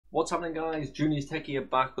What's happening, guys? Junior's Tech here,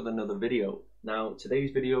 back with another video. Now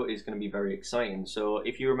today's video is going to be very exciting. So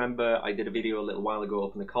if you remember, I did a video a little while ago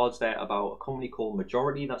up in the cards there about a company called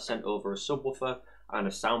Majority that sent over a subwoofer and a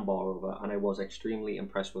soundbar over, and I was extremely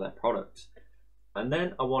impressed with their products. And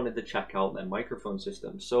then I wanted to check out their microphone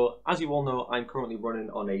system. So as you all know, I'm currently running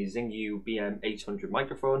on a Zingyou BM800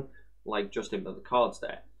 microphone, like just in the cards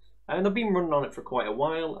there. And I've been running on it for quite a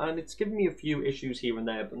while, and it's given me a few issues here and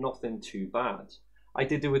there, but nothing too bad. I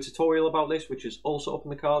did do a tutorial about this, which is also up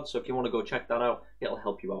in the cards, so if you want to go check that out, it'll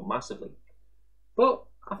help you out massively. But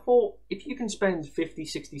I thought, if you can spend 50,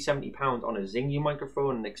 60, 70 pounds on a Zingyou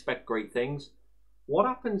microphone and expect great things, what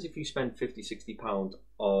happens if you spend 50, 60 pounds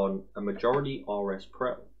on a Majority RS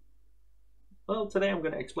Pro? Well, today I'm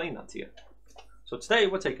going to explain that to you. So today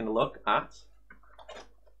we're taking a look at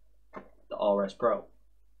the RS Pro.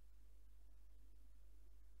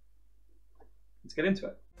 Let's get into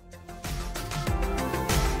it.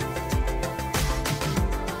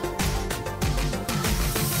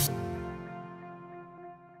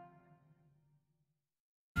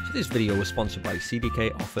 This video was sponsored by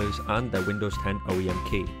CDK Offers and their Windows 10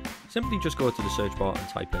 OEM key. Simply just go to the search bar and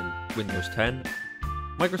type in Windows 10,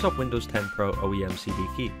 Microsoft Windows 10 Pro OEM CD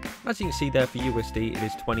key. As you can see there, for USD it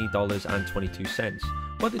is $20.22,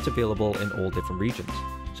 but it's available in all different regions.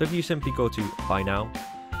 So if you simply go to Buy Now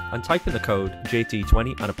and type in the code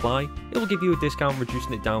JT20 and apply, it will give you a discount,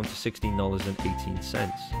 reducing it down to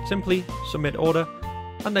 $16.18. Simply submit order,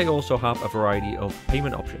 and they also have a variety of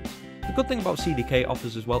payment options. The good thing about CDK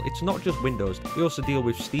Offers as well, it's not just Windows, they also deal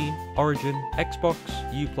with Steam, Origin, Xbox,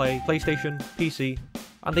 Uplay, PlayStation, PC,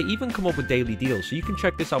 and they even come up with daily deals, so you can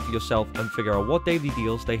check this out for yourself and figure out what daily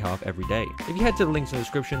deals they have every day. If you head to the links in the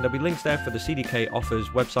description, there'll be links there for the CDK Offers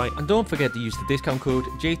website, and don't forget to use the discount code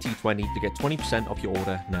JT20 to get 20% off your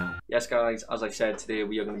order now. Yes guys, as I said, today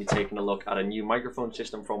we are going to be taking a look at a new microphone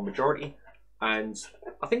system from Majority, and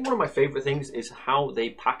I think one of my favourite things is how they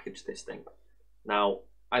package this thing. Now,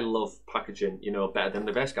 I love packaging, you know, better than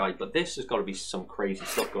the best guy, but this has got to be some crazy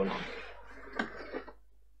stuff going on.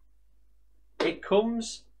 It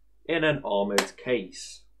comes in an armoured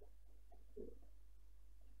case.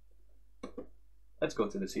 Let's go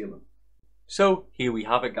to the ceiling. So here we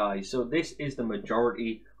have it, guys. So this is the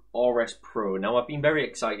Majority RS Pro. Now I've been very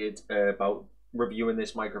excited about reviewing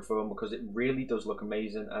this microphone because it really does look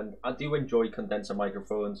amazing, and I do enjoy condenser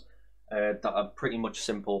microphones that are pretty much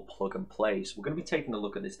simple plug and play. So we're going to be taking a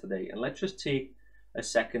look at this today, and let's just take a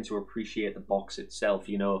second to appreciate the box itself.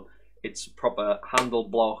 You know, it's proper handle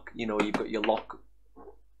block. You know, you've got your lock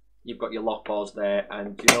bars there,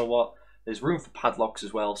 and you know what, there's room for padlocks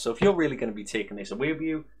as well. So if you're really going to be taking this away with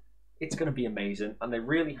you, it's going to be amazing. And they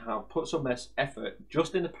really have put some effort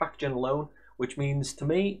just in the packaging alone, which means to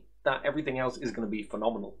me that everything else is going to be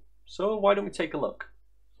phenomenal. So why don't we take a look?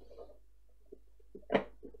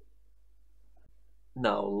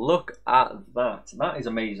 Now look at that. That is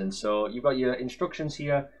amazing. So you've got your instructions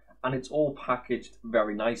here, and it's all packaged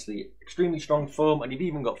very nicely. Extremely strong foam, and you've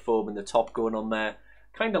even got foam in the top going on there.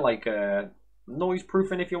 Kind of like a noise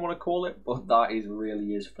proofing, if you want to call it, but that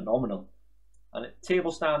really is phenomenal. And a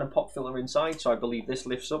table stand and pop filter inside, so I believe this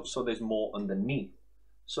lifts up so there's more underneath.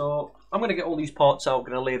 So I'm going to get all these parts out,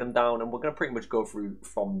 going to lay them down, and we're going to pretty much go through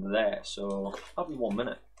from there. So I'll be 1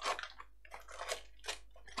 minute.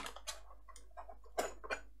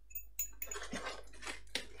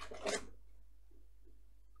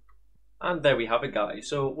 And there we have it, guys.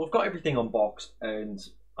 So we've got everything unboxed, and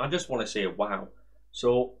I just want to say wow.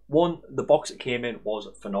 So one, the box it came in was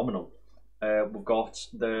phenomenal. We've got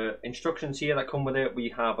the instructions here that come with it.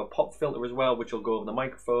 We have a pop filter as well, which will go over the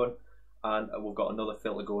microphone, and we've got another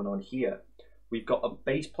filter going on here. We've got a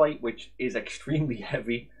base plate, which is extremely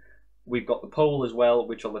heavy. We've got the pole as well,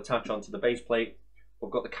 which will attach onto the base plate.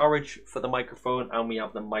 We've got the carriage for the microphone, and we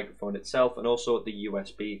have the microphone itself, and also the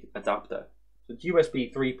USB adapter. So it's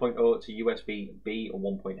USB 3.0 to USB-B or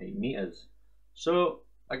 1.8 meters. So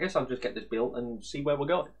I guess I'll just get this built and see where we're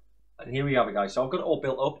going. And here we have it, guys. So I've got it all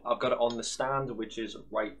built up. I've got it on the stand, which is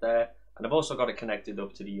right there, and I've also got it connected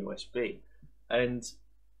up to the USB. And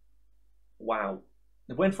wow,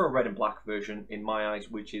 they went for a red and black version in my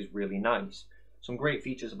eyes, which is really nice. Some great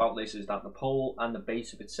features about this is that the pole and the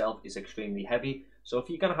base of itself is extremely heavy. So if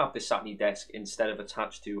you're going to have this sat on your desk instead of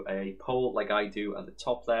attached to a pole like I do at the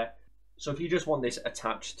top there, so if you just want this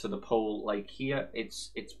attached to the pole like here,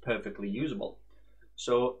 it's perfectly usable.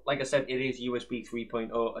 So like I said, it is USB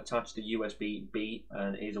 3.0 attached to USB-B,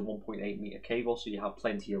 and it is a 1.8 meter cable, so you have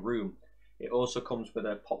plenty of room. It also comes with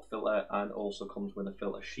a pop filter and also comes with a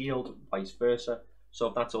filter shield, vice versa. So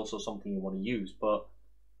if that's also something you want to use, but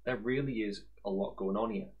there really is a lot going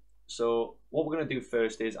on here. So what we're going to do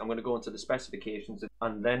first is I'm going to go into the specifications,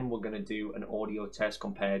 and then we're going to do an audio test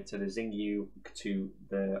compared to the Zingyou to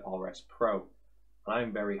the RS Pro. And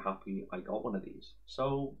I'm very happy I got one of these.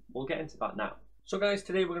 So we'll get into that now. So guys,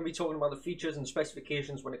 today we're going to be talking about the features and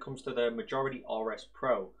specifications when it comes to the Majority RS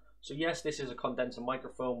Pro. So yes, this is a condenser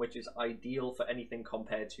microphone, which is ideal for anything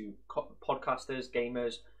compared to podcasters,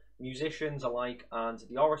 gamers, musicians alike, and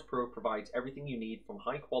the RS Pro provides everything you need from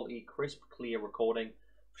high quality, crisp, clear recording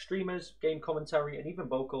for streamers, game commentary, and even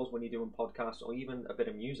vocals when you're doing podcasts or even a bit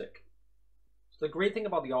of music. So the great thing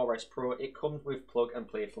about the RS Pro, it comes with plug and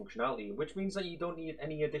play functionality, which means that you don't need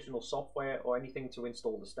any additional software or anything to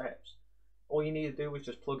install the steps. All you need to do is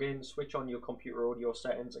just plug in, switch on your computer audio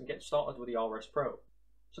settings, and get started with the RS Pro.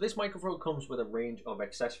 So this microphone comes with a range of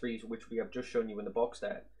accessories which we have just shown you in the box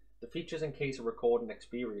there. The features in case of recording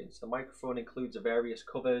experience. The microphone includes various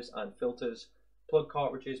covers and filters, plug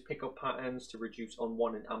cartridges, pickup patterns to reduce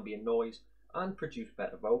unwanted ambient noise and produce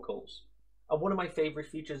better vocals. And one of my favourite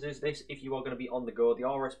features is this: if you are going to be on the go, the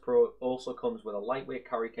RS Pro also comes with a lightweight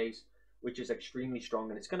carry case which is extremely strong,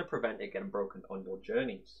 and it's going to prevent it getting broken on your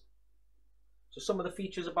journeys. So some of the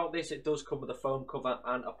features about this: it does come with a foam cover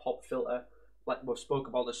and a pop filter. Like we've spoke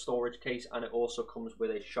about the storage case, and it also comes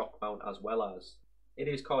with a shock mount as well as. It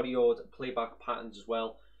is cardioid playback patterns as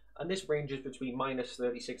well, and this ranges between minus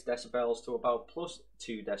 36 decibels to about plus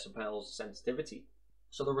 2 decibels sensitivity.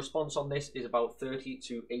 So the response on this is about 30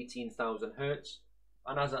 to 18,000 Hertz,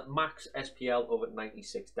 and has a max SPL over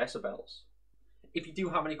 96 decibels. If you do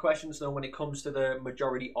have any questions though when it comes to the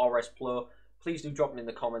Majority RS Pro, please do drop them in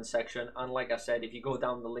the comments section. And like I said, if you go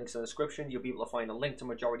down the links in the description, you'll be able to find a link to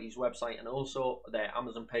Majority's website and also their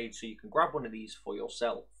Amazon page, so you can grab one of these for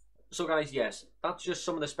yourself. So guys, yes, that's just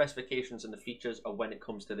some of the specifications and the features of when it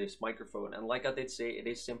comes to this microphone. And like I did say, it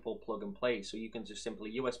is simple plug and play. So you can just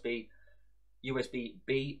simply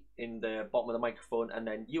USB-B in the bottom of the microphone, and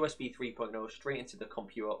then USB 3.0 straight into the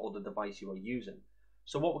computer or the device you are using.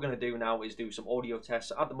 So what we're going to do now is do some audio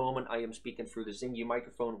tests. At the moment, I am speaking through the Zingyou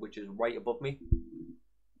microphone, which is right above me.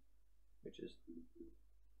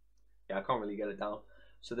 Yeah, I can't really get it down.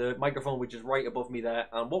 So the microphone which is right above me there.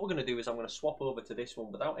 And what we're going to do is I'm going to swap over to this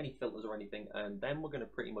one without any filters or anything. And then we're going to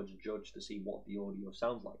pretty much judge to see what the audio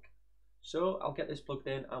sounds like. So I'll get this plugged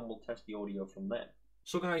in and we'll test the audio from there.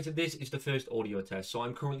 So guys, this is the first audio test. So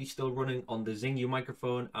I'm currently still running on the Zingyou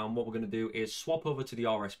microphone, and what we're going to do is swap over to the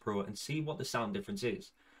RS Pro and see what the sound difference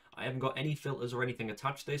is. I haven't got any filters or anything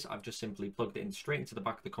attached to this. I've just simply plugged it in straight into the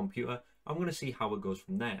back of the computer. I'm going to see how it goes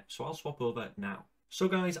from there. So I'll swap over now. So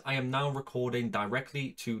guys, I am now recording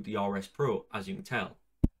directly to the RS Pro, as you can tell.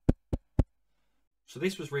 So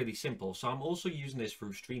this was really simple. So I'm also using this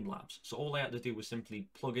through Streamlabs. So all I had to do was simply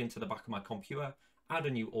plug into the back of my computer, add a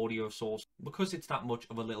new audio source. Because it's that much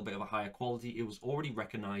of a little bit of a higher quality, it was already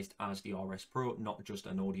recognized as the RS Pro, not just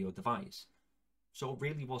an audio device. So it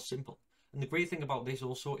really was simple. And the great thing about this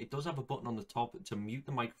also, it does have a button on the top to mute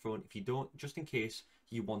the microphone if you don't, just in case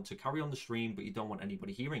you want to carry on the stream but you don't want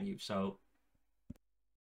anybody hearing you. So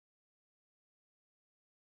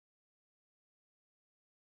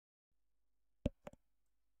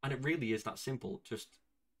and it really is that simple, just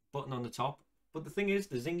button on the top. But the thing is,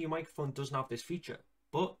 the Zingyou microphone doesn't have this feature,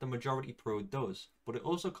 but the Majority Pro does. But it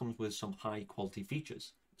also comes with some high quality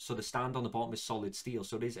features. So the stand on the bottom is solid steel,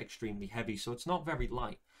 so it is extremely heavy, so it's not very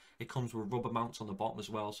light. It comes with rubber mounts on the bottom as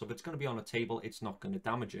well, so if it's going to be on a table, it's not going to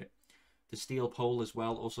damage it. The steel pole as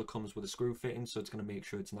well also comes with a screw fitting, so it's going to make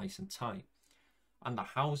sure it's nice and tight. And the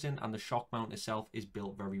housing and the shock mount itself is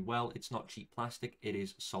built very well. It's not cheap plastic, it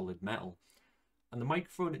is solid metal. And the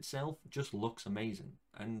microphone itself just looks amazing,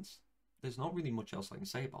 and there's not really much else I can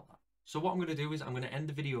say about that. So what I'm going to do is I'm going to end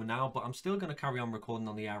the video now, but I'm still going to carry on recording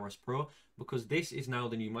on the RS Pro because this is now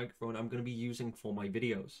the new microphone I'm going to be using for my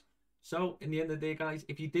videos. So in the end of the day, guys,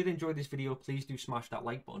 if you did enjoy this video, please do smash that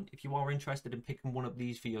like button. If you are interested in picking one of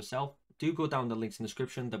these for yourself, do go down the links in the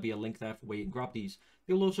description. There'll be a link there for where you can grab these.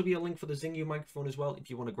 There'll also be a link for the Zingyou microphone as well if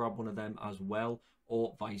you want to grab one of them as well,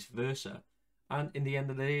 or vice versa. And in the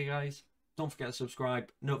end of the day, guys, don't forget to subscribe,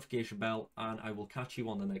 notification bell, and I will catch you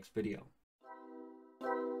on the next video.